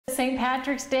St.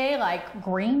 Patrick's Day like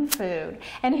green food.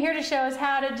 And here to show us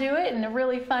how to do it in a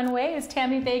really fun way is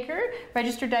Tammy Baker,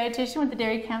 registered dietitian with the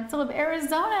Dairy Council of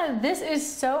Arizona. This is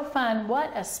so fun.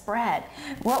 What a spread.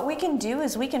 What we can do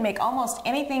is we can make almost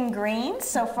anything green.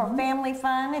 So for family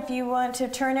fun, if you want to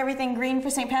turn everything green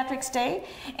for St. Patrick's Day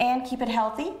and keep it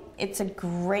healthy, it's a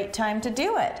great time to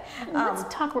do it. Let's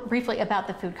talk briefly about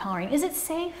the food coloring. Is it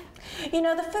safe? You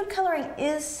know, the food coloring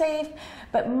is safe,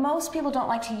 but most people don't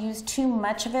like to use too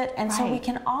much of it, and so we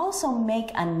can also make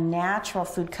a natural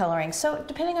food coloring, so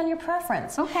depending on your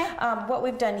preference. Okay. What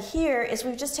we've done here is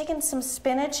we've just taken some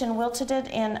spinach and wilted it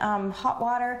in hot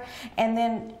water, and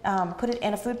then put it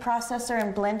in a food processor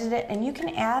and blended it, and you can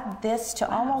add this to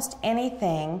almost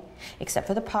anything except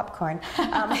for the popcorn,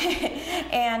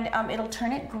 and it'll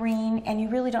turn it green, and you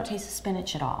really don't taste the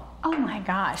spinach at all. Oh my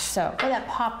gosh. So that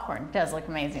popcorn does look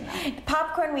amazing though.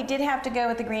 Popcorn, we did have to go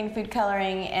with the green food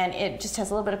coloring, and it just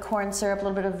has a little bit of corn syrup, a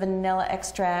little bit of vanilla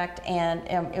extract, and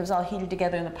it was all heated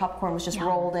together, and the popcorn was just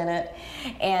rolled in it,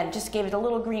 and just gave it a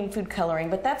little green food coloring.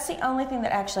 But that's the only thing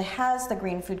that actually has the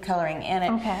green food coloring in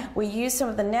it. Okay. We use some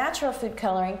of the natural food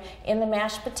coloring in the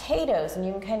mashed potatoes, and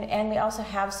you can and we also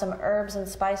have some herbs and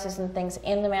spices and things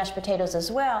in the mashed potatoes as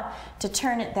well to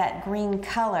turn it that green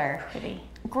color. Pretty.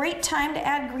 Great time to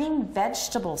add green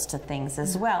vegetables to things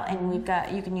as well, and we've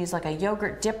got, you can use like a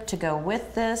yogurt dip to go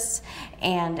with this,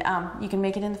 and you can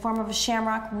make it in the form of a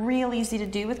shamrock, real easy to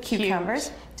do with cucumbers.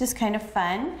 Just kind of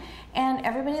fun. And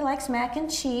everybody likes mac and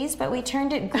cheese, but we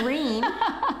turned it green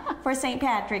for St.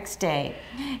 Patrick's Day.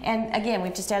 And again,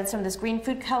 we've just added some of this green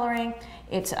food coloring.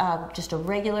 It's just a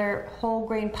regular whole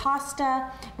grain pasta.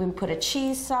 We put a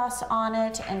cheese sauce on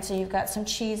it, and so you've got some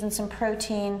cheese and some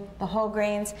protein, the whole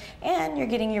grains, and you're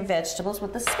getting your vegetables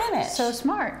with the spinach. So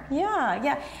smart. Yeah,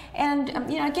 yeah. And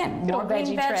you know, again, more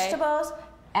green vegetables.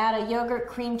 Add a yogurt,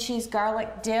 cream cheese,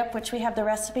 garlic dip, which we have the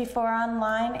recipe for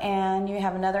online, and you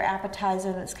have another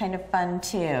appetizer that's kind of fun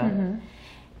too.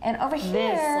 And over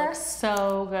here, this looks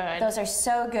so good. Those are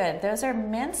so good. Those are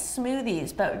mint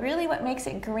smoothies, but really what makes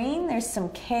it green, there's some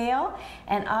kale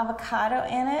and avocado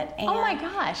in it. And, oh my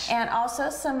gosh. And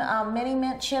also some mini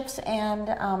mint chips and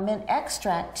mint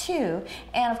extract too.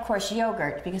 And of course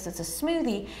yogurt, because it's a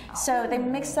smoothie. So they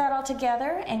mix that all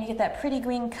together and you get that pretty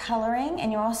green coloring,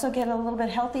 and you also get a little bit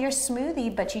healthier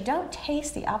smoothie, but you don't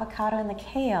taste the avocado and the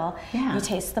kale. Yeah. You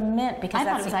taste the mint, because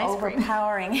that's the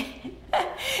overpowering.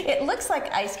 It looks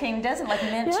like ice cream, doesn't it? Like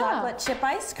mint chocolate chip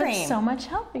ice cream. It's so much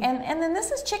healthier. And then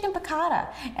this is chicken piccata.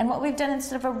 And what we've done,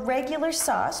 instead of a regular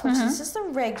sauce, which this is the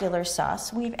regular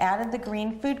sauce, we've added the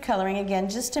green food coloring again,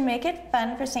 just to make it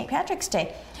fun for St. Patrick's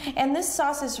Day. And this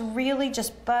sauce is really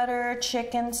just butter,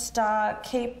 chicken stock,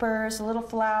 capers, a little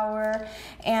flour,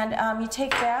 and you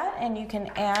take that and you can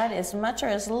add as much or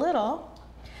as little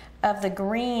of the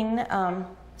green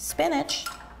spinach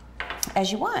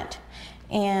as you want,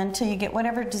 and until you get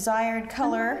whatever desired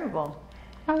color.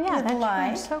 Oh yeah, that like.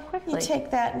 turns so quickly. You take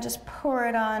that and just pour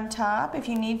it on top. If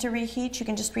you need to reheat, you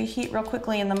can just reheat real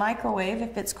quickly in the microwave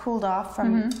if it's cooled off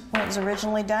from when it was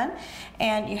originally done.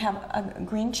 And you have a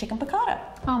green chicken piccata.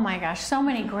 Oh my gosh, so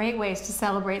many great ways to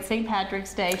celebrate St.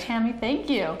 Patrick's Day. Tammy, thank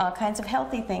you. All kinds of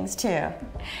healthy things too.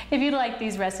 If you like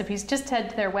these recipes, just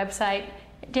head to their website,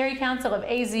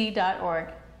 dairycouncilofaz.org.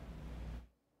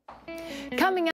 Coming up.